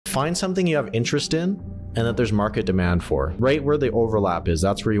find something you have interest in and that there's market demand for. Right where the overlap is,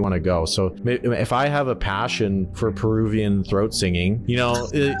 that's where you want to go. So if I have a passion for Peruvian throat singing, you know,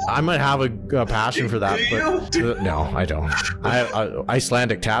 I might have a passion for that. But no, I don't. I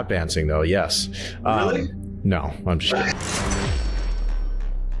Icelandic tap dancing though, yes. Really? No, I'm just kidding.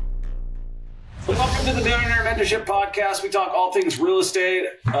 Welcome to the Millionaire Mentorship Podcast. We talk all things real estate,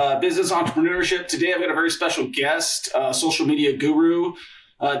 business, entrepreneurship. Today I've got a very special guest, social media guru,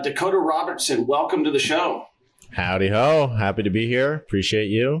 Dakota Robertson. Welcome to the show. Howdy ho. Happy to be here. Appreciate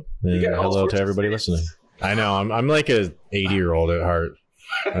you. And hello to everybody listening. I know. I'm like a 80-year-old at heart.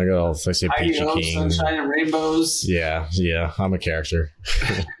 I say Peachy King. Sunshine and rainbows. Yeah. I'm a character.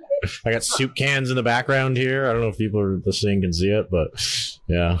 I got soup cans in the background here. I don't know if people are listening can see it, but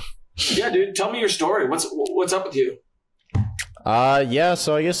yeah. Yeah, dude. Tell me your story. What's up with you? Yeah.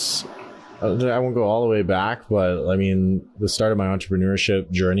 So I guess I won't go all the way back, but I mean, the start of my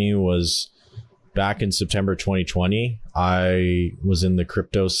entrepreneurship journey was back in September 2020. I was in the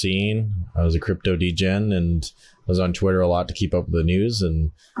crypto scene. I was a crypto degen and I was on Twitter a lot to keep up with the news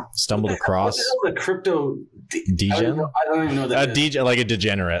and stumbled across the crypto degen. I don't even know that. A degen, like a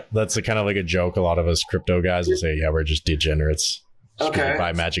degenerate. That's kind of like a joke. A lot of us crypto guys will say, yeah, we're just degenerates. Okay.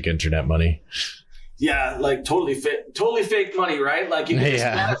 Buy magic internet money. Yeah, like totally fake money, right? Like you get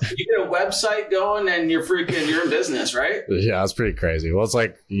a website going and you're in business, right? Yeah, it's pretty crazy. Well, it's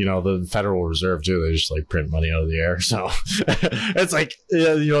like, you know, the Federal Reserve too. They just like print money out of the air. So it's like,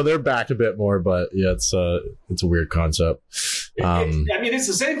 yeah, you know, they're back a bit more, but yeah, it's a weird concept. I mean, it's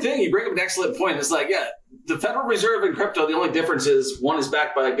the same thing. You bring up an excellent point. It's like, yeah, the Federal Reserve and crypto, the only difference is one is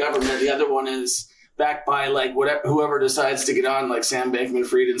backed by a government. The other one is backed by like whoever decides to get on, like Sam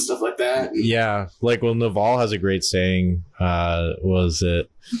Bankman-Fried and stuff like that. Yeah, like Naval has a great saying. Was it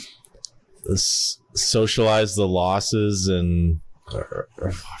socialize the losses and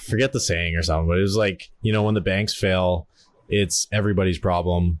I forget the saying or something, but it was like, you know, when the banks fail, it's everybody's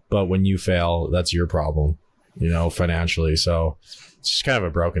problem, but when you fail, that's your problem, you know, financially. So it's just kind of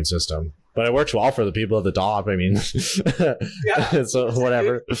a broken system. But it works well for the people at the top. I mean, yeah. So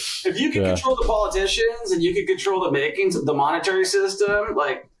whatever. If you can control the politicians and you can control the makings of the monetary system,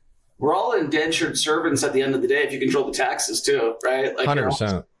 like we're all indentured servants at the end of the day. If you control the taxes too, right? Like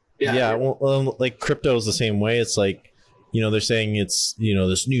 100%. Yeah. Well, like crypto is the same way. It's like, you know, they're saying it's, you know,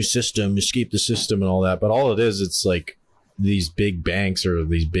 this new system, escape the system and all that. But all it is, it's like these big banks or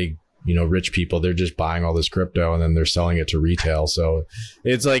these big, you know, rich people, they're just buying all this crypto and then they're selling it to retail. So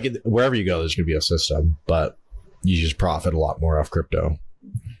it's like wherever you go, there's going to be a system, but you just profit a lot more off crypto.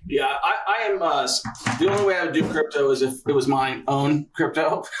 Yeah, I am. The only way I would do crypto is if it was my own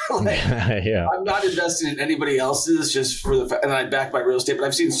crypto. Yeah. I'm not invested in anybody else's just for the fact, and I back by real estate, but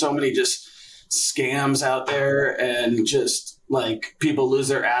I've seen so many just scams out there and just like people lose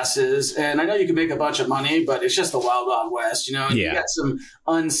their asses. And I know you can make a bunch of money, but it's just the wild, wild west, you know, and you got some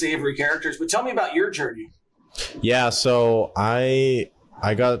unsavory characters, but tell me about your journey. Yeah. So I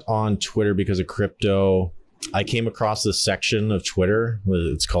got on Twitter because of crypto. I came across this section of Twitter.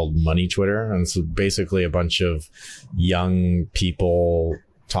 It's called Money Twitter. And it's basically a bunch of young people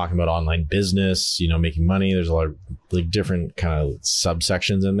talking about online business, you know, making money. There's a lot of like different kind of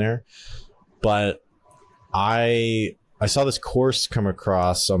subsections in there. But I saw this course come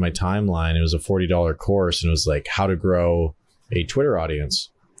across on my timeline. It was a $40 course and it was like how to grow a Twitter audience.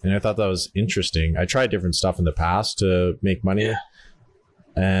 And I thought that was interesting. I tried different stuff in the past to make money. Yeah.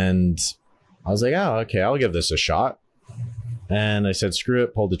 And I was like, oh, okay, I'll give this a shot. And I said, screw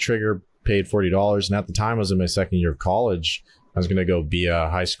it, pulled the trigger, paid $40. And at the time I was in my second year of college. I was going to go be a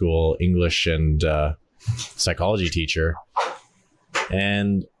high school English and psychology teacher.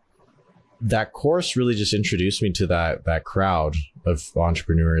 And that course really just introduced me to that crowd of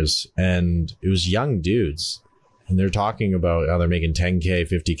entrepreneurs, and it was young dudes and they're talking about how they're making 10K,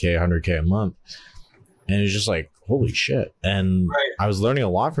 50K, 100K a month. And it was just like, holy shit. And I was learning a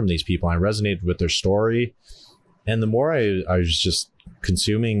lot from these people. I resonated with their story. And the more I was just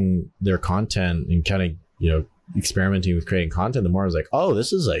consuming their content and kind of, you know, experimenting with creating content, the more I was like, oh,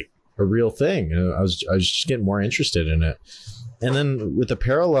 this is like a real thing. And I was just getting more interested in it. And then with the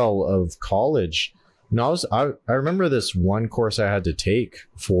parallel of college, you know, I remember this one course I had to take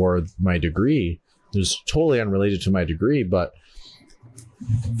for my degree. It was totally unrelated to my degree, but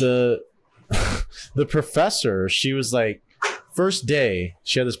the professor, she was like, first day,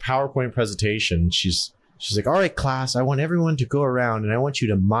 she had this PowerPoint presentation. She's like, all right, class, I want everyone to go around and I want you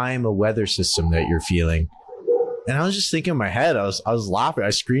to mime a weather system that you're feeling. And I was just thinking in my head, I was laughing. I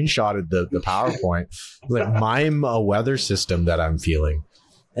screenshotted the PowerPoint, like mime a weather system that I'm feeling.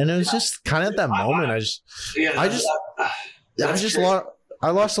 And it was just kind of at that moment, I just I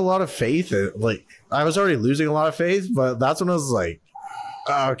lost a lot of faith. Like I was already losing a lot of faith, but that's when I was like,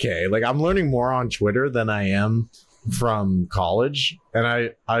 okay, like I'm learning more on Twitter than I am from college.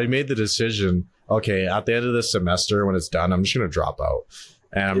 And I made the decision, okay, at the end of this semester, when it's done, I'm just going to drop out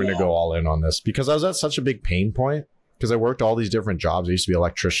and I'm going to go all in on this, because I was at such a big pain point, because I worked all these different jobs. I used to be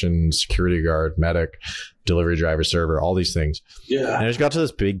electrician, security guard, medic, delivery driver, server, all these things. Yeah. And I just got to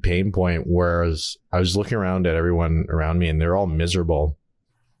this big pain point where I was looking around at everyone around me and they're all miserable.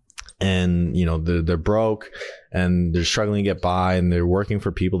 And, you know, they're broke and they're struggling to get by and they're working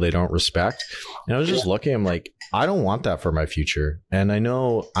for people they don't respect. And I was just looking, I'm like, I don't want that for my future. And I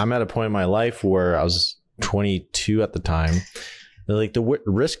know I'm at a point in my life where I was 22 at the time. Like the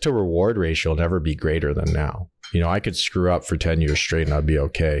risk to reward ratio will never be greater than now. You know, I could screw up for 10 years straight and I'd be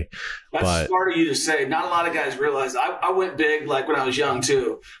okay. That's smart of you to say. Not a lot of guys realize I went big like when I was young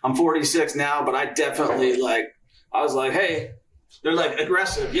too. I'm 46 now, but I definitely I was like, hey, they're like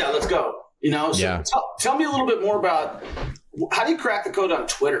aggressive. Yeah, let's go. You know, so tell me a little bit more about how do you crack the code on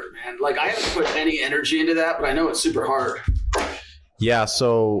Twitter, man? Like I haven't put any energy into that, but I know it's super hard. Yeah.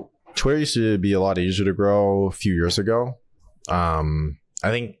 So Twitter used to be a lot easier to grow a few years ago. I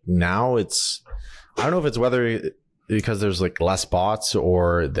think now I don't know if it's whether because there's like less bots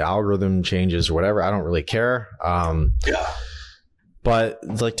or the algorithm changes or whatever. I don't really care. But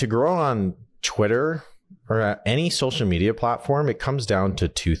like to grow on Twitter or any social media platform, it comes down to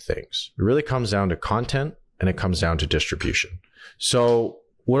two things. It really comes down to content and it comes down to distribution. So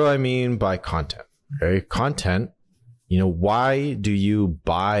what do I mean by content? Okay. Content, you know, why do you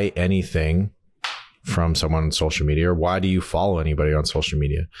buy anything from someone on social media, or why do you follow anybody on social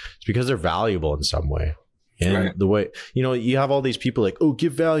media? It's because they're valuable in some way. And the way, you know, you have all these people like, oh,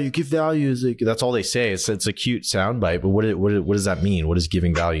 give value is like, that's all they say. It's a cute soundbite, but what does that mean? What does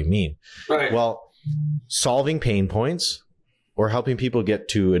giving value mean? Right. Well, solving pain points or helping people get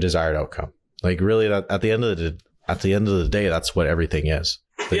to a desired outcome. Like really that at the end of the day, that's what everything is.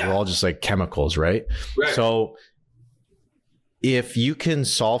 Like we're all just like chemicals, right? So if you can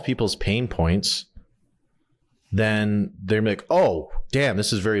solve people's pain points, then they're like, oh, damn,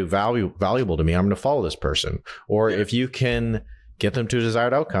 this is very valuable to me. I'm going to follow this person. Or if you can get them to a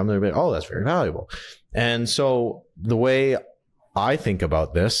desired outcome, they're like, oh, that's very valuable. And so the way I think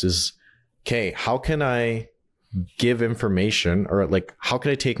about this is, okay, how can I give information, or like, how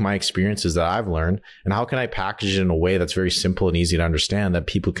can I take my experiences that I've learned and how can I package it in a way that's very simple and easy to understand that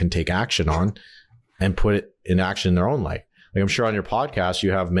people can take action on and put it in action in their own life? Like I'm sure on your podcast,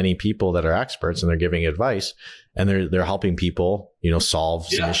 you have many people that are experts and they're giving advice and they're helping people, you know, solve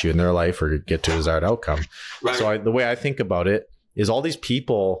an issue in their life or get to a desired outcome. So the way I think about it is all these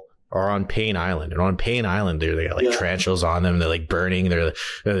people are on Pain Island, and on Pain Island, they got like tarantulas on them. They're like burning.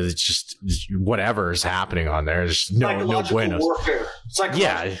 It's just whatever is happening on there. There's no buenos. Warfare.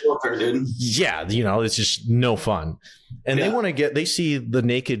 Psychological warfare, dude. Yeah. You know, it's just no fun. And they see the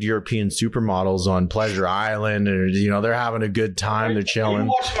naked European supermodels on Pleasure Island, or, you know, they're having a good time. They're chilling. Are you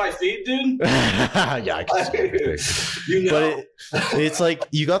watching my feed, dude? Yeah, I can see it. But it's like,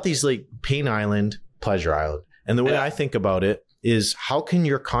 you got these like Pain Island, Pleasure Island. And the way I think about it is, how can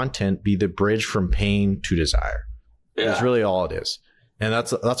your content be the bridge from pain to desire? That's really all it is. And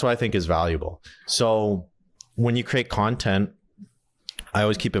that's what I think is valuable. So when you create content, I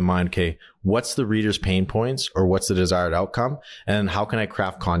always keep in mind, okay, what's the reader's pain points or what's the desired outcome? And how can I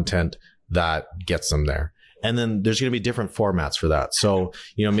craft content that gets them there? And then there's going to be different formats for that. So,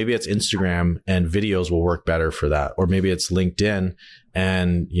 you know, maybe it's Instagram and videos will work better for that. Or maybe it's LinkedIn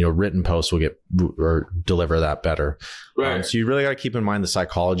and, you know, written posts will get or deliver that better. Right. So you really got to keep in mind the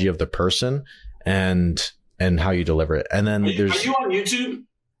psychology of the person and how you deliver it. And then are you on YouTube?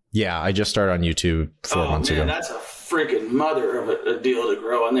 Yeah, I just started on YouTube 4 months ago. That's a freaking mother of a deal to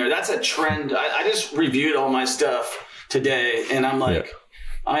grow on there. That's a trend. I just reviewed all my stuff today and I'm like,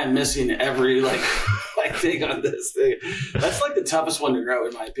 I am missing every like thing on this thing. That's like the toughest one to grow,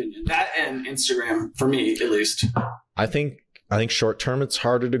 in my opinion. That and Instagram, for me at least. I think short term it's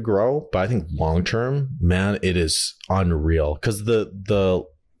harder to grow, but I think long term, man, it is unreal because the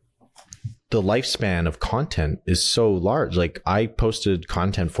lifespan of content is so large. Like I posted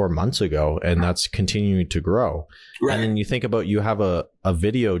content 4 months ago, and that's continuing to grow. Right. And then you think about, you have a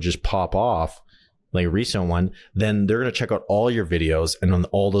video just pop off, like a recent one, then they're going to check out all your videos, and then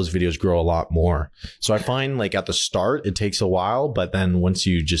all those videos grow a lot more. So I find like at the start, it takes a while, but then once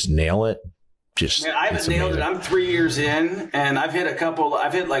you just nail it, I haven't nailed it. I'm 3 years in and I've hit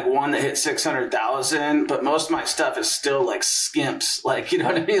like one that hit 600,000, but most of my stuff is still like skimps. Like, you know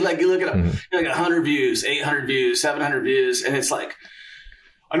what I mean? Like you look at like 100 views, 800 views, 700 views. And it's like,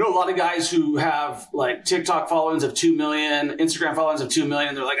 I know a lot of guys who have like TikTok followings of 2 million, Instagram followings of 2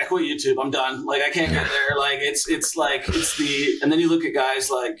 million. They're like, I quit YouTube. I'm done. Like, I can't get there. Like, and then you look at guys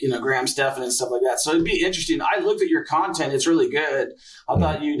like, Graham Stephan and stuff like that. So it'd be interesting. I looked at your content. It's really good. I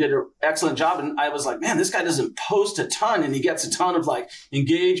thought you did an excellent job. And I was like, man, this guy doesn't post a ton and he gets a ton of like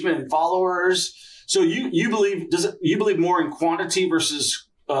engagement and followers. So you believe more in quantity versus,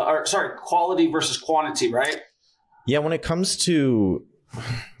 quality versus quantity, right? Yeah. When it comes to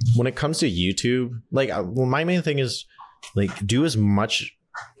YouTube, my main thing is like do as much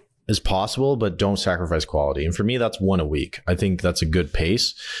as possible, but don't sacrifice quality. And for me, that's one a week. I think that's a good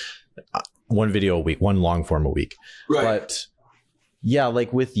pace. One video a week, one long form a week. Right. But yeah,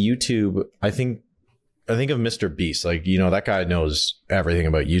 like with YouTube, I think of Mr. Beast, that guy knows everything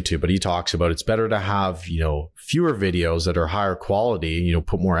about YouTube, but he talks about it's better to have, fewer videos that are higher quality,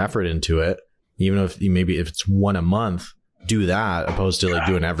 put more effort into it, even if it's one a month. Do that opposed to like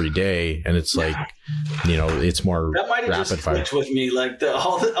doing every day, and it's like it's more that might have rapid just clicked with me. Like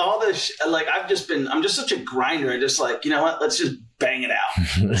all this like I'm just such a grinder. I just like, let's just bang it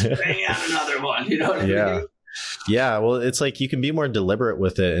out. Let's bang out another one. You know what I mean? Yeah. Well, it's like you can be more deliberate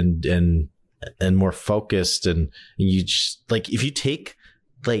with it and more focused, and you just like if you take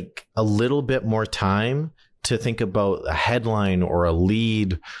like a little bit more time to think about a headline or a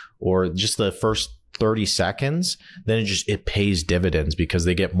lead or just the first 30 seconds, then it pays dividends because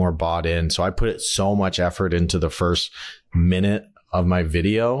they get more bought in. So I put so much effort into the first minute of my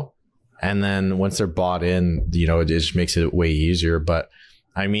video. And then once they're bought in, it just makes it way easier. But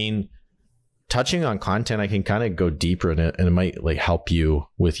I mean, touching on content, I can kind of go deeper in it, and it might like help you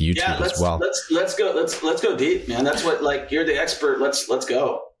with YouTube as well. Let's go deep, man. That's what, like, you're the expert. Let's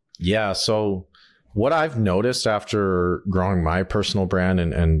go. Yeah. So what I've noticed after growing my personal brand,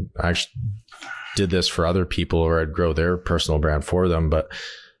 and I actually did this for other people, or I'd grow their personal brand for them. But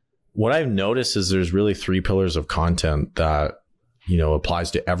what I've noticed is there's really 3 pillars of content that,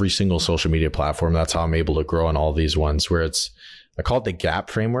 applies to every single social media platform. That's how I'm able to grow on all these ones, where I call it the gap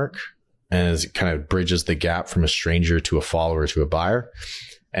framework, and it kind of bridges the gap from a stranger to a follower to a buyer.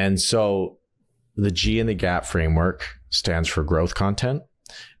 And so the G in the gap framework stands for growth content.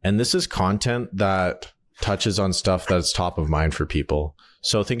 And this is content that touches on stuff that's top of mind for people.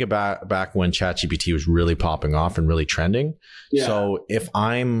 So think about back when ChatGPT was really popping off and really trending. Yeah. So if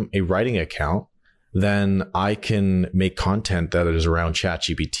I'm a writing account, then I can make content that is around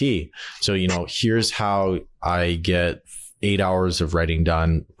ChatGPT. So, here's how I get 8 hours of writing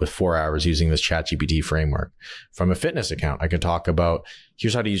done with 4 hours using this ChatGPT framework. From a fitness account, I could talk about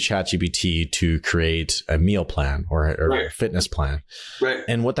here's how to use ChatGPT to create a meal plan or a fitness plan. Right.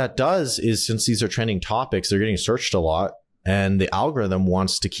 And what that does is, since these are trending topics, they're getting searched a lot. And the algorithm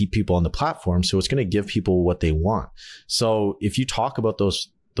wants to keep people on the platform. So it's going to give people what they want. So if you talk about those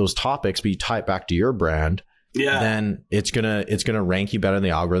topics, but you tie it back to your brand, then it's gonna rank you better in the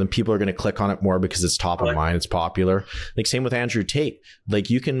algorithm. People are gonna click on it more because it's top of mind, it's popular. Like same with Andrew Tate. Like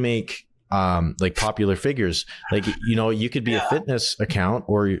you can make like popular figures. Like, you could be a fitness account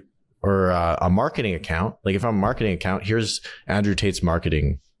or a marketing account. Like if I'm a marketing account, here's Andrew Tate's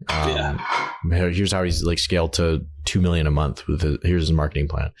marketing. Here's how he's like scaled to 2 million a month here's his marketing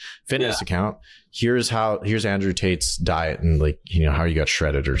plan. Fitness account, here's Andrew Tate's diet and like, how you got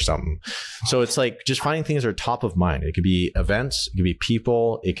shredded or something. So it's like just finding things that are top of mind. It could be events, it could be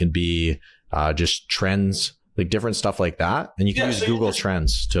people, it could be just trends, like different stuff like that. And you can use Google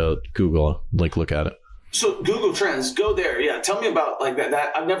Trends to look at it. So Google Trends, go there. Yeah. Tell me about like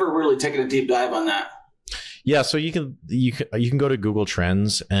that. I've never really taken a deep dive on that. Yeah, so you can go to Google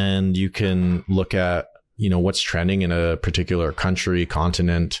Trends and you can look at what's trending in a particular country,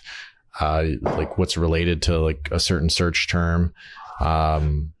 continent, like what's related to like a certain search term,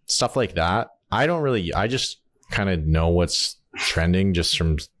 stuff like that. I just kind of know what's trending just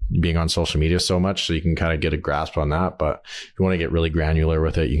from being on social media so much, so you can kind of get a grasp on that. But if you want to get really granular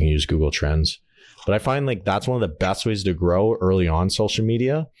with it, you can use Google Trends. But I find like that's one of the best ways to grow early on social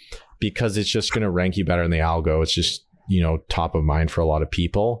media, because it's just going to rank you better in the algo. It's just, top of mind for a lot of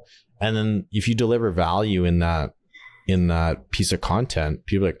people. And then if you deliver value in that piece of content,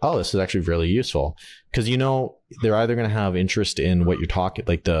 people are like, oh, this is actually really useful. Because, they're either going to have interest in what you're talking,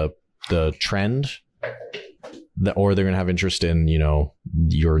 like the trend, or they're going to have interest in,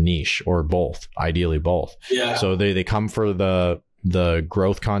 your niche, or both, ideally both. Yeah. So they come for the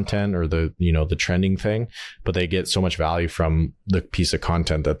growth content or the trending thing, but they get so much value from the piece of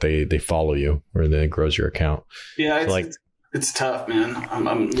content that they follow you, or then it grows your account. Yeah. So it's tough, man.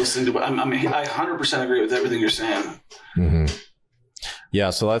 I'm listening to I 100% agree with everything you're saying. Mm-hmm.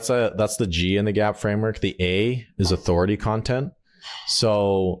 Yeah. So that's the G in the gap framework. The A is authority content.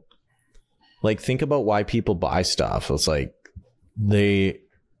 So like, think about why people buy stuff. It's like they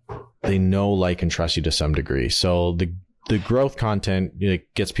know, like, and trust you to some degree. So the growth content,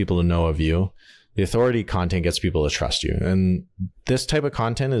 it gets people to know of you. The authority content gets people to trust you. And this type of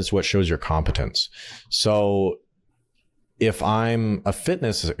content is what shows your competence. So if I'm a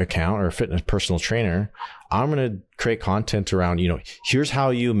fitness account or a fitness personal trainer, I'm going to create content around, here's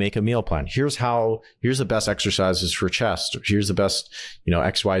how you make a meal plan. Here's the best exercises for chest. Here's the best,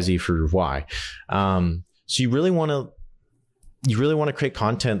 XYZ for Y. So you really want to create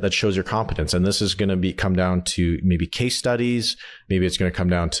content that shows your competence. And this is going to come down to maybe case studies. Maybe it's going to come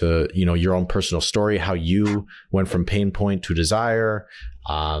down to, your own personal story, how you went from pain point to desire,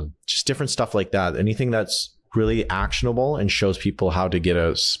 just different stuff like that. Anything that's really actionable and shows people how to get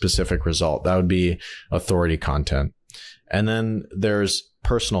a specific result. That would be authority content. And then there's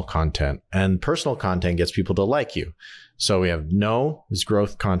personal content, and personal content gets people to like you. So we have know is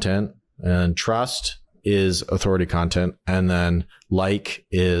growth content, and trust is authority content, and then like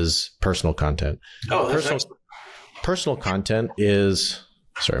is personal content. Oh, personal content is,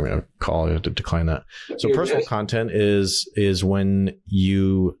 sorry, I'm going to call you to decline that. So personal content is when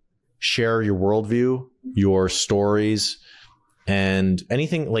you share your worldview, your stories, and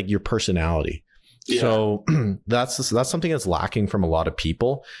anything like your personality. Yeah. So that's something that's lacking from a lot of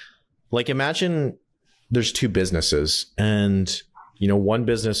people. Like, imagine there's two businesses, and one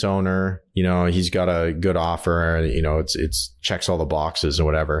business owner, he's got a good offer, it's checks all the boxes or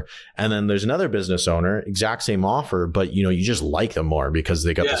whatever. And then there's another business owner, exact same offer, but you just like them more because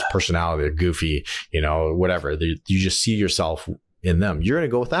they got this personality, they're goofy, whatever. You just see yourself in them. You're going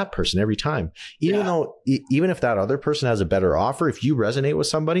to go with that person every time, even if that other person has a better offer. If you resonate with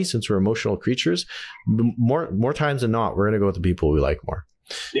somebody, since we're emotional creatures, more times than not, we're going to go with the people we like more.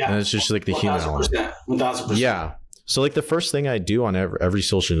 Yeah. And it's just like the human element. 1000%. Yeah. So like the first thing I do on every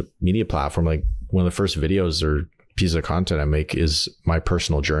social media platform, like one of the first videos or pieces of content I make is my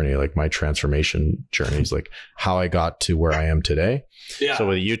personal journey, like my transformation journeys, like how I got to where I am today. Yeah. So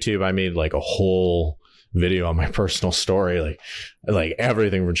with YouTube, I made like a whole video on my personal story, like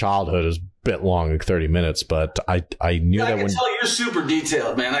everything from childhood is a bit long, like 30 minutes, but I knew that when you're super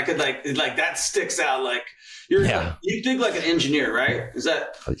detailed, man. I could like that sticks out. Like you think like an engineer, right? Is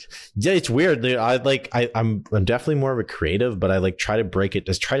that? Yeah, it's weird. I'm definitely more of a creative, but I like try to break it,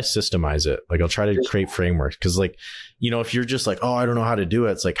 just try to systemize it. Like I'll try to create frameworks. Cause like, if you're just like, oh, I don't know how to do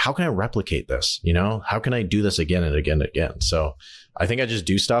it. It's like, how can I replicate this? How can I do this again and again and again? So I think I just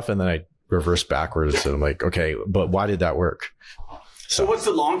do stuff and then I reverse backwards. And I'm like, okay, but why did that work? So what's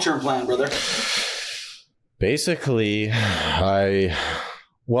the long-term plan, brother? Basically, I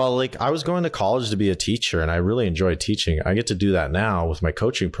was going to college to be a teacher and I really enjoy teaching. I get to do that now with my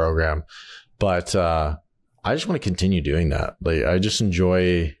coaching program, but I just want to continue doing that. Like, I just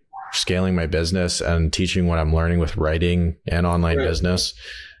enjoy scaling my business and teaching what I'm learning with writing and online business.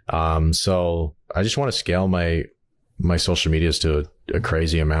 So I just want to scale my social medias to a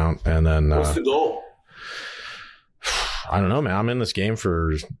crazy amount. And then what's the goal? I don't know, man. I'm in this game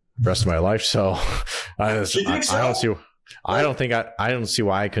for the rest of my life. So I don't see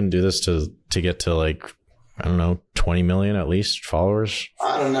why I couldn't do this to get to like, I don't know, 20 million at least followers.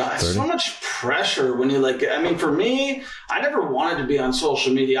 I don't know. It's so much pressure when you for me, I never wanted to be on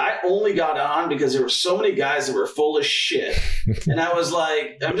social media. I only got on because there were so many guys that were full of shit. And I was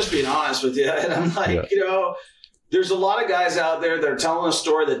like, I'm just being honest with you. And I'm like, there's a lot of guys out there that are telling a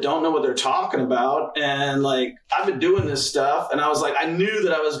story that don't know what they're talking about. And like, I've been doing this stuff and I was like, I knew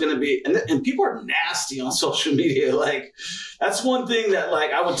that I was going to be, and people are nasty on social media. Like, that's one thing that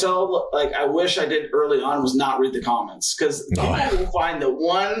like, I would tell, like, I wish I did early on was not read the comments. Cause people will find the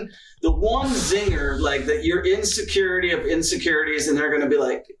one zinger, like that your insecurity of insecurities. And they're going to be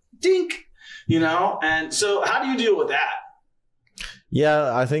like, dink, And so how do you deal with that?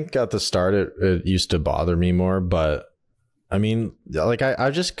 Yeah, I think at the start it used to bother me more, but I mean, like I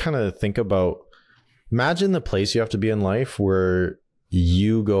just kind of think about, imagine the place you have to be in life where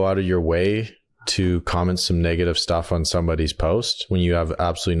you go out of your way to comment some negative stuff on somebody's post when you have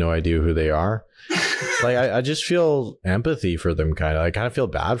absolutely no idea who they are. Like I just feel empathy for them, kind of. I kind of feel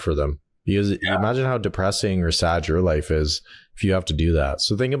bad for them because imagine how depressing or sad your life is if you have to do that.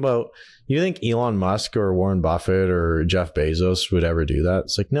 So think about, you think Elon Musk or Warren Buffett or Jeff Bezos would ever do that?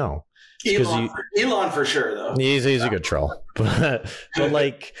 It's like, no. Elon for sure, though. He's a good troll. But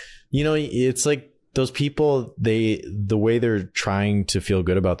like, it's like those people, the way they're trying to feel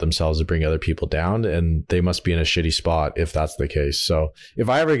good about themselves to bring other people down, and they must be in a shitty spot if that's the case. So if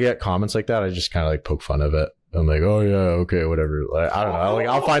I ever get comments like that, I just kind of like poke fun of it. I'm like, oh yeah, okay, whatever. Like, I don't know. Like,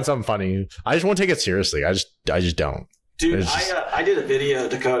 I'll find something funny. I just won't take it seriously. I just don't. Dude, I did a video,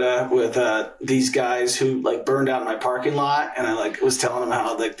 Dakota, with these guys who like burned out my parking lot, and I like was telling them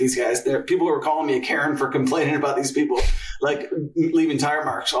how like these guys, people were calling me a Karen for complaining about these people like leaving tire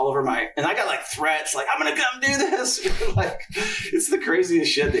marks all over and I got like threats, like I'm gonna come do this. Like it's the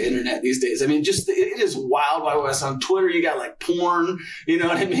craziest shit, the internet these days. I mean, just it is wild west. On Twitter, you got like porn, you know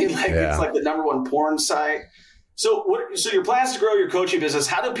what I mean? Like It's like the #1 porn site. So so your plans to grow your coaching business?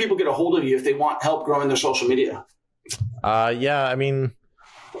 How do people get a hold of you if they want help growing their social media? Yeah, I mean,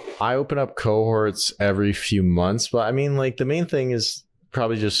 I open up cohorts every few months, but I mean, like the main thing is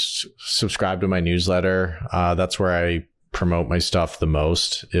probably just subscribe to my newsletter. That's where I promote my stuff the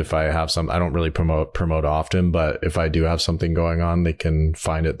most. If I have I don't really promote often, but if I do have something going on, they can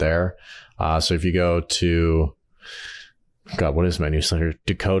find it there. So if you go to, God, what is my newsletter?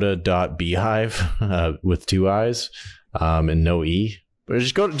 Dakota.beehive, with 2 I's, and no E.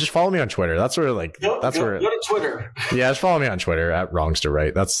 Just follow me on Twitter. That's where go to Twitter. Yeah, just follow me on Twitter at Wrongs to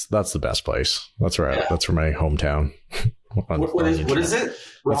Right. That's the best place. That's where that's where my hometown. What is it?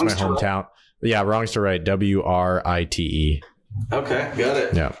 That's my hometown. Yeah, Wrongs to Right. WRITE. Okay, got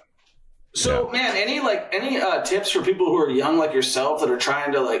it. Yeah. So, man, any tips for people who are young like yourself that are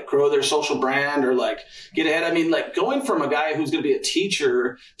trying to like grow their social brand or like get ahead? I mean, like going from a guy who's going to be a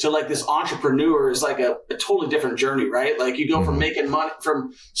teacher to like this entrepreneur is like a totally different journey, right? Like you go from making money,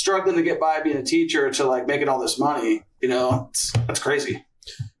 from struggling to get by being a teacher to like making all this money, you know, that's crazy.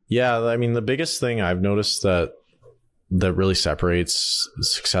 Yeah. I mean, the biggest thing I've noticed that really separates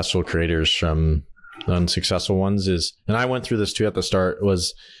successful creators from unsuccessful ones is, and I went through this too at the start,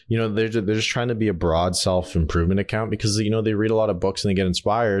 was, you know, they're just trying to be a broad self-improvement account because, you know, they read a lot of books and they get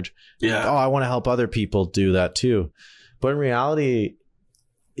inspired. Yeah. Oh, I want to help other people do that too. But in reality,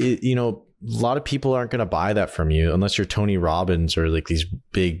 you know, a lot of people aren't going to buy that from you unless you're Tony Robbins or like these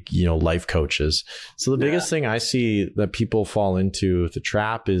big, you know, life coaches. So the biggest thing I see that people fall into the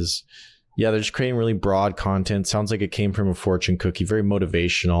trap is, they're just creating really broad content. Sounds like it came from a fortune cookie, very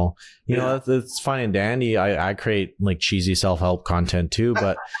motivational. You know, that's fine and dandy. I create like cheesy self-help content too,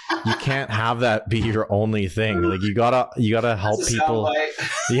 but you can't have that be your only thing. Like you gotta help people.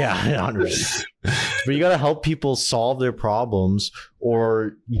 Yeah, but you gotta help people solve their problems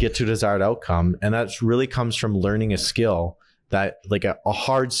or get to a desired outcome. And that really comes from learning a skill that like a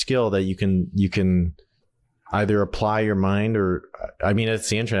hard skill that you can either apply your mind or, I mean, it's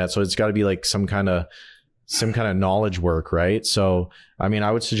the internet, so it's got to be like some kind of knowledge work, right? So, I mean,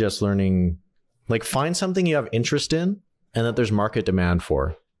 I would suggest learning, like find something you have interest in and that there's market demand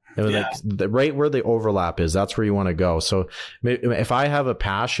for. And like right where the overlap is, that's where you want to go. So if I have a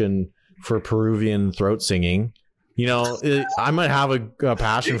passion for Peruvian throat singing, you know, I might have a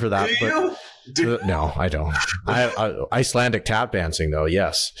passion for that, but no, I don't. Icelandic tap dancing though,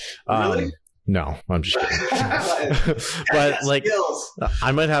 yes. Really? No, I'm just kidding. But like,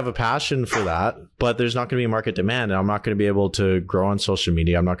 I might have a passion for that, but there's not going to be market demand, and I'm not going to be able to grow on social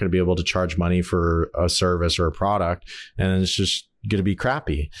media. I'm not going to be able to charge money for a service or a product, and it's just going to be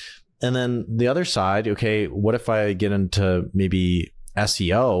crappy. And then the other side, okay, what if I get into maybe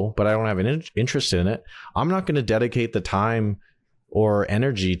SEO, but I don't have an interest in it? I'm not going to dedicate the time or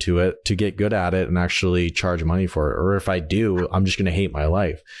energy to it to get good at it and actually charge money for it. Or if I do, I'm just going to hate my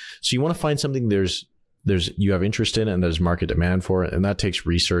life. So you want to find something you have interest in and there's market demand for it. And that takes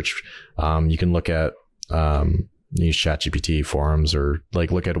research. You can look at, use ChatGPT forums or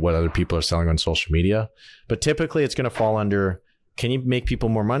like look at what other people are selling on social media. But typically it's going to fall under, can you make people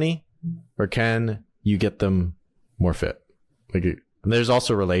more money or can you get them more fit? Like, there's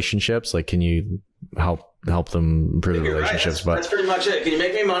also relationships. Like, can you help them improve the relationships? Right. That's pretty much it. Can you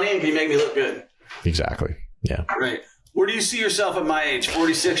make me money and can you make me look good? Exactly. Yeah. Right. Where do you see yourself at my age?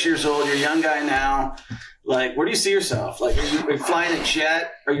 46 years old. You're a young guy now. Like, where do you see yourself? Like, are you flying a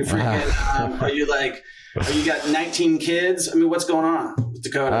jet? Are you freaking? Are you got 19 kids? I mean, what's going on with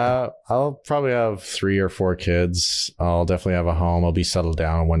Dakota? I'll probably have 3 or 4 kids. I'll definitely have a home. I'll be settled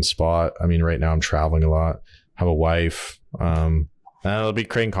down in one spot. I mean, right now I'm traveling a lot. Have a wife. And I'll be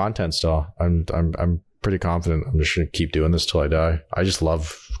creating content still. I'm pretty confident. I'm just going to keep doing this till I die. I just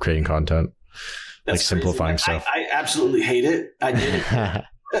love creating content. That's like simplifying stuff. I absolutely hate it. I did it.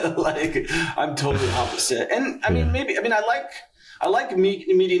 Like, I'm totally opposite. And I mean, I like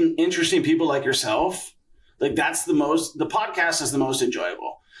meeting interesting people like yourself Like the podcast is the most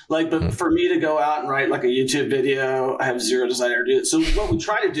enjoyable. Like, but for me to go out and write like a YouTube video, I have zero desire to do it. So what we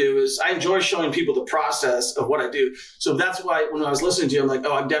try to do is I enjoy showing people the process of what I do. So that's why when I was listening to you, I'm like,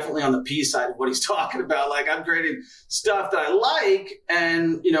 oh, I'm definitely on the P side of what he's talking about. Like I'm creating stuff that I like.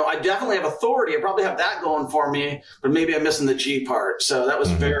 And, you know, I definitely have authority. I probably have that going for me, but maybe I'm missing the G part. So that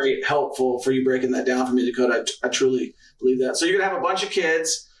was very helpful for you breaking that down for me, Dakota. I truly believe that. So you're going to have a bunch of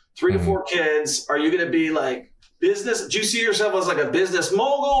kids, 3 to 4 kids. Are you going to be like, business? Do you see yourself as like a business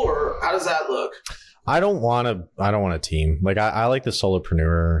mogul, or how does that look? I don't want a team. Like I like the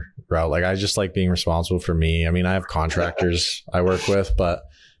solopreneur route. Like I just like being responsible for me. I mean, I have contractors I work with, but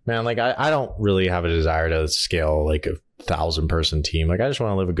man, like I don't really have a desire to scale like a 1,000-person team. Like I just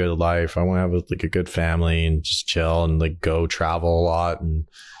want to live a good life. I want to have like a good family and just chill and like go travel a lot and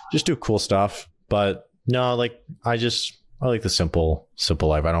just do cool stuff. But no, like I like the simple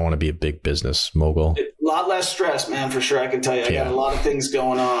life. I don't want to be a big business mogul. A lot less stress, man, for sure. I can tell you, I got a lot of things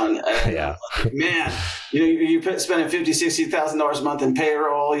going on. And, man, you're spending $50,000-$60,000 a month in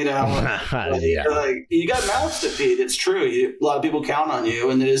payroll. You know, like you got mouths to feed. It's true. A lot of people count on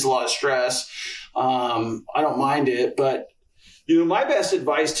you, and it is a lot of stress. I don't mind it, but you know, my best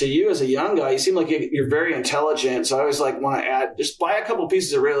advice to you as a young guy, you seem like you're very intelligent. So I always like want to add, just buy a couple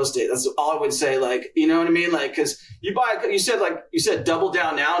pieces of real estate. That's all I would say. Like, you know what I mean? Like, cause you said double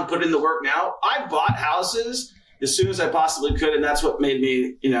down now and put in the work now. I bought houses as soon as I possibly could. And that's what made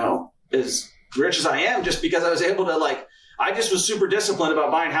me, you know, as rich as I am, just because I was able to like, I just was super disciplined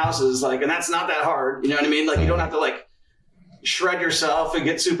about buying houses. Like, and that's not that hard. You know what I mean? Like, you don't have to like shred yourself and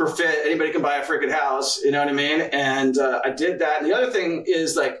get super fit. Anybody can buy a freaking house. You know what I mean? And I did that. And the other thing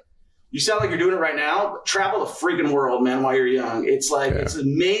is like, you sound like you're doing it right now. Travel the freaking world, man, while you're young. It's like, it's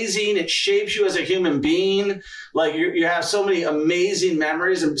amazing. It shapes you as a human being. Like you have so many amazing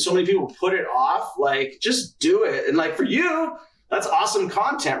memories and so many people put it off. Like just do it. And like for you, that's awesome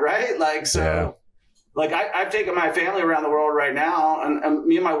content, right? Like, so like I've taken my family around the world right now, and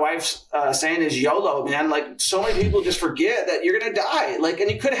me and my wife's saying is YOLO, man. Like so many people just forget that you're going to die. Like,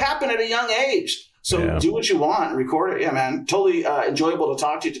 and it could happen at a young age. So do what you want and record it. Yeah, man. Totally enjoyable to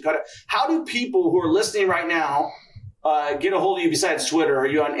talk to you, Dakota. How do people who are listening right now get a hold of you besides Twitter? Are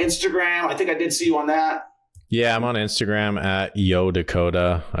you on Instagram? I think I did see you on that. Yeah, I'm on Instagram at Yo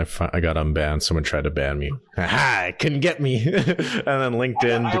Dakota. I got unbanned. Someone tried to ban me. Aha, couldn't get me. And then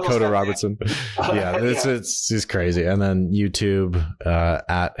LinkedIn, Dakota Robertson. It's crazy. And then YouTube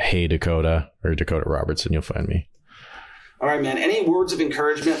at Hey Dakota or Dakota Robertson. You'll find me. All right, man. Any words of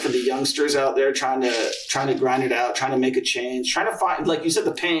encouragement for the youngsters out there trying to grind it out, trying to make a change, trying to find, like you said,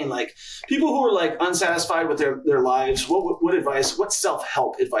 the pain, like people who are like unsatisfied with their lives? What advice, what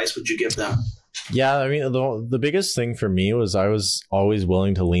self-help advice would you give them? Yeah, I mean, the biggest thing for me was I was always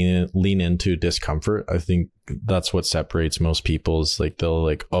willing to lean into discomfort. I think that's what separates most people is like they'll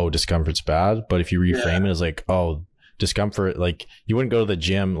like, oh, discomfort's bad. But if you reframe it as like, oh, discomfort, like you wouldn't go to the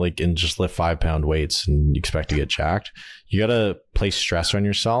gym like and just lift 5-pound weights and expect to get jacked. You got to place stress on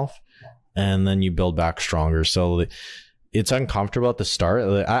yourself and then you build back stronger. So it's uncomfortable at the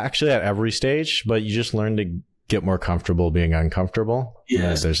start, actually at every stage, but you just learn to get more comfortable being uncomfortable.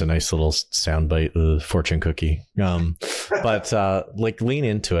 Yes. There's a nice little soundbite, fortune cookie. But like lean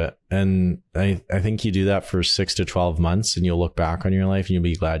into it. And I think you do that for 6 to 12 months and you'll look back on your life and you'll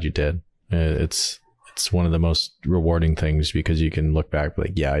be glad you did. It's one of the most rewarding things because you can look back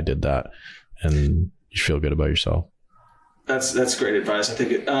like, yeah, I did that. And you feel good about yourself. That's great advice. I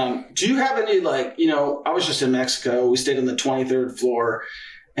think, do you have any, like, you know, I was just in Mexico. We stayed on the 23rd floor.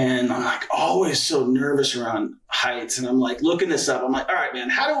 And I'm like always so nervous around heights. And I'm like looking this up. I'm like, all right, man,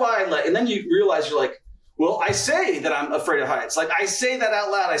 how do I like, and then you realize you're like, well, I say that I'm afraid of heights. Like I say that out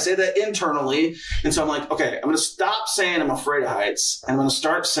loud. I say that internally. And so I'm like, okay, I'm going to stop saying I'm afraid of heights. And I'm going to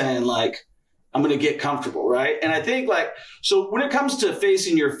start saying like, I'm going to get comfortable. Right. And I think like, so when it comes to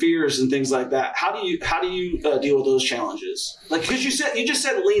facing your fears and things like that, how do you deal with those challenges? Like, cause you just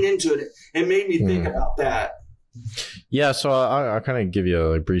said lean into it. It made me think about that. Yeah, so I'll kind of give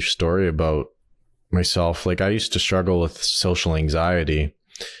you a brief story about myself. Like I used to struggle with social anxiety.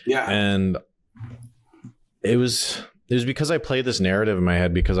 Yeah. And it was because I played this narrative in my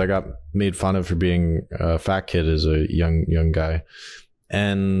head because I got made fun of for being a fat kid as a young guy.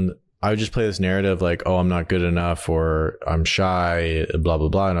 And I would just play this narrative like, oh, I'm not good enough or I'm shy, blah, blah,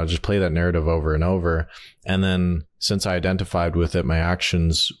 blah. And I'll just play that narrative over and over. And then since I identified with it, my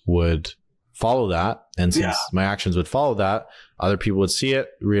actions would follow that. And since my actions would follow that, other people would see it,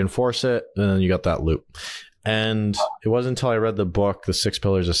 reinforce it, and then you got that loop. And it wasn't until I read the book, The 6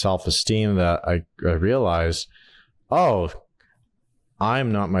 Pillars of Self-Esteem, that I realized, oh,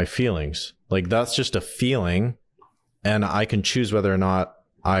 I'm not my feelings. Like that's just a feeling, and I can choose whether or not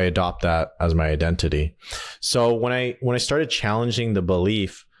I adopt that as my identity. So when I started challenging the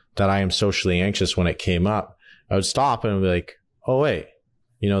belief that I am socially anxious when it came up, I would stop and be like, oh, wait,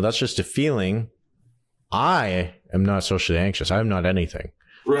 you know, that's just a feeling. I am not socially anxious. I'm not anything.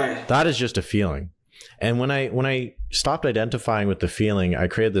 Right. That is just a feeling. And when I stopped identifying with the feeling, I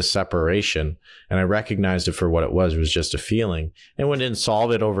created this separation, and I recognized it for what it was. It was just a feeling. And we didn't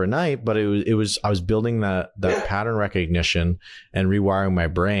solve it overnight, but I was building that pattern recognition and rewiring my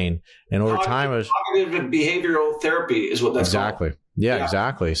brain. And over time, cognitive behavioral therapy is what that's exactly. called. Yeah,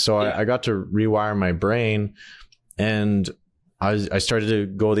 exactly. So I got to rewire my brain, and I started to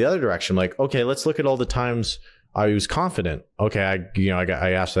go the other direction. Like, okay, let's look at all the times I was confident. Okay,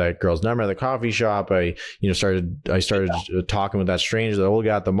 I asked that girl's number at the coffee shop. I started talking with that stranger, the old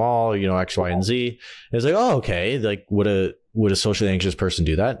guy at the mall. X, Y, and Z. And it's like, oh, okay. Like, would a socially anxious person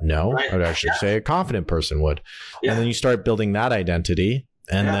do that? No, I would actually say a confident person would. Yeah. And then you start building that identity,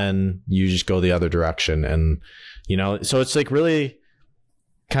 and then you just go the other direction. And so it's like really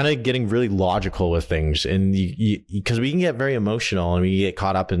kind of getting really logical with things, and because we can get very emotional and we get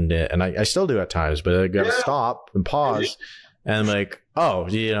caught up in it, and I still do at times, but I gotta stop and pause, and I'm like, oh,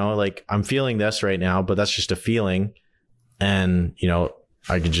 like I'm feeling this right now, but that's just a feeling, and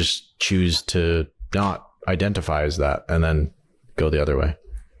I could just choose to not identify as that and then go the other way.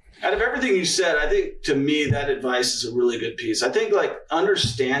 Out of everything you said, I think to me that advice is a really good piece. I think like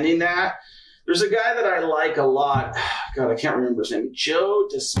understanding that. There's a guy that I like a lot. God, I can't remember his name. Joe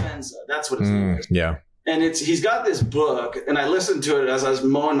Dispenza. That's what his name is. Yeah. And he's got this book, and I listened to it as I was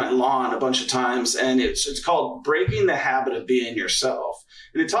mowing my lawn a bunch of times, and it's called Breaking the Habit of Being Yourself.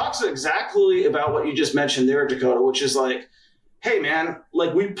 And it talks exactly about what you just mentioned there, Dakota, which is like, hey, man,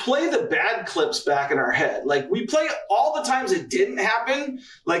 like we play the bad clips back in our head. Like we play all the times it didn't happen.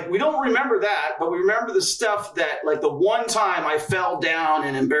 Like we don't remember that, but we remember the stuff that like the one time I fell down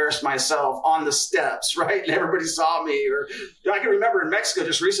and embarrassed myself on the steps, right? And everybody saw me. Or I can remember in Mexico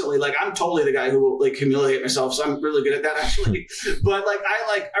just recently, like I'm totally the guy who will like humiliate myself. So I'm really good at that actually. But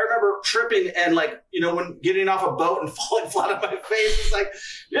I remember tripping and when getting off a boat and falling flat on my face. It's like,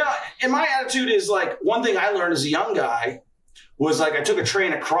 and my attitude is like, one thing I learned as a young guy was like I took a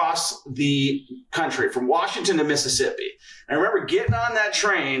train across the country from Washington to Mississippi. And I remember getting on that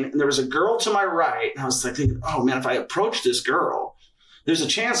train, and there was a girl to my right. And I was like thinking, oh, man, if I approach this girl, there's a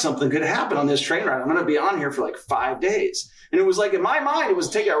chance something could happen on this train ride. I'm going to be on here for like 5 days. And it was like in my mind, it was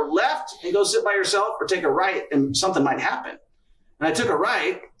take a left and go sit by yourself, or take a right and something might happen. And I took a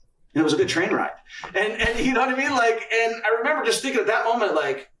right, and it was a good train ride. And you know what I mean? Like, and I remember just thinking at that moment,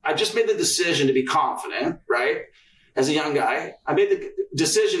 like, I just made the decision to be confident, right? As a young guy, I made the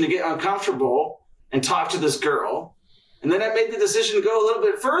decision to get uncomfortable and talk to this girl. And then I made the decision to go a little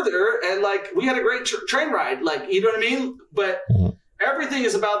bit further. And like, we had a great train ride, like, you know what I mean? But everything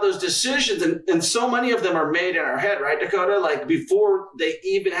is about those decisions. And so many of them are made in our head, right, Dakota? Like before they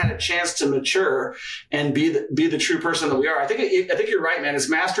even had a chance to mature and be the true person that we are. I think you're right, man. It's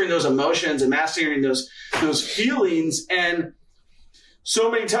mastering those emotions and mastering those feelings. And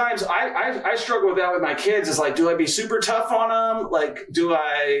so many times I struggle with that with my kids. It's like, do I be super tough on them? Like, do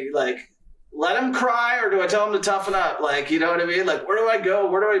I like let them cry, or do I tell them to toughen up? Like, you know what I mean? Like, where do I go?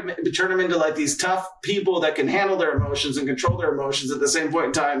 Where do I turn them into like these tough people that can handle their emotions and control their emotions at the same point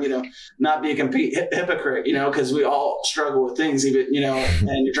in time, not be a complete hypocrite, because we all struggle with things, even,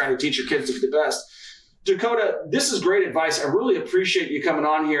 and you're trying to teach your kids to be the best. Dakota, this is great advice. I really appreciate you coming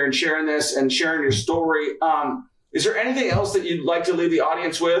on here and sharing this and sharing your story. Is there anything else that you'd like to leave the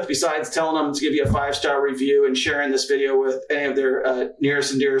audience with besides telling them to give you a 5-star review and sharing this video with any of their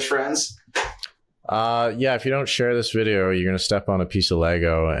nearest and dearest friends? Yeah, if you don't share this video, you're going to step on a piece of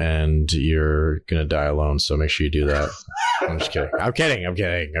Lego and you're going to die alone. So make sure you do that. I'm just kidding. I'm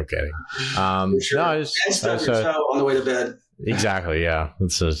kidding. Sure. No, and stub your toe on the way to bed. Exactly. Yeah.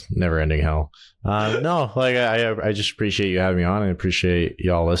 It's a never ending hell. No, like I just appreciate you having me on. I appreciate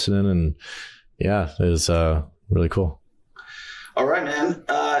y'all listening. And yeah, it was, really cool. All right, man.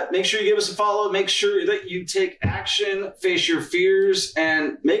 Make sure you give us a follow. Make sure that you take action, face your fears,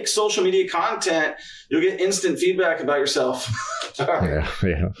 and make social media content. You'll get instant feedback about yourself. Yeah,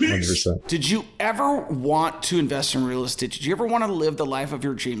 100%. Did you ever want to invest in real estate? Did you ever want to live the life of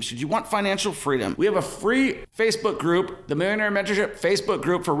your dreams? Did you want financial freedom? We have a free Facebook group, the Millionaire Mentorship Facebook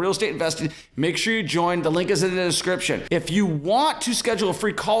group for real estate investing. Make sure you join. The link is in the description. If you want to schedule a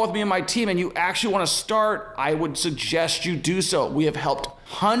free call with me and my team and you actually want to start, I would suggest you do so. We have helped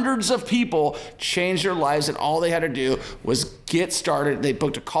Hundreds of people changed their lives, and all they had to do was get started. They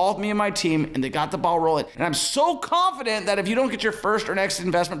booked a call with me and my team, and they got the ball rolling. And I'm so confident that if you don't get your first or next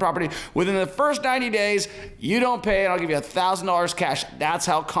investment property within the first 90 days, you don't pay, and I'll give you $1,000 cash. That's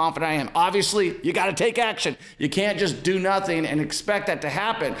how confident I am. Obviously, you got to take action. You can't just do nothing and expect that to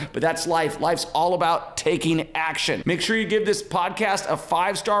happen, but that's life. Life's all about taking action. Make sure you give this podcast a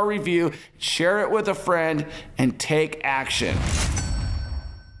 5-star review, share it with a friend, and take action.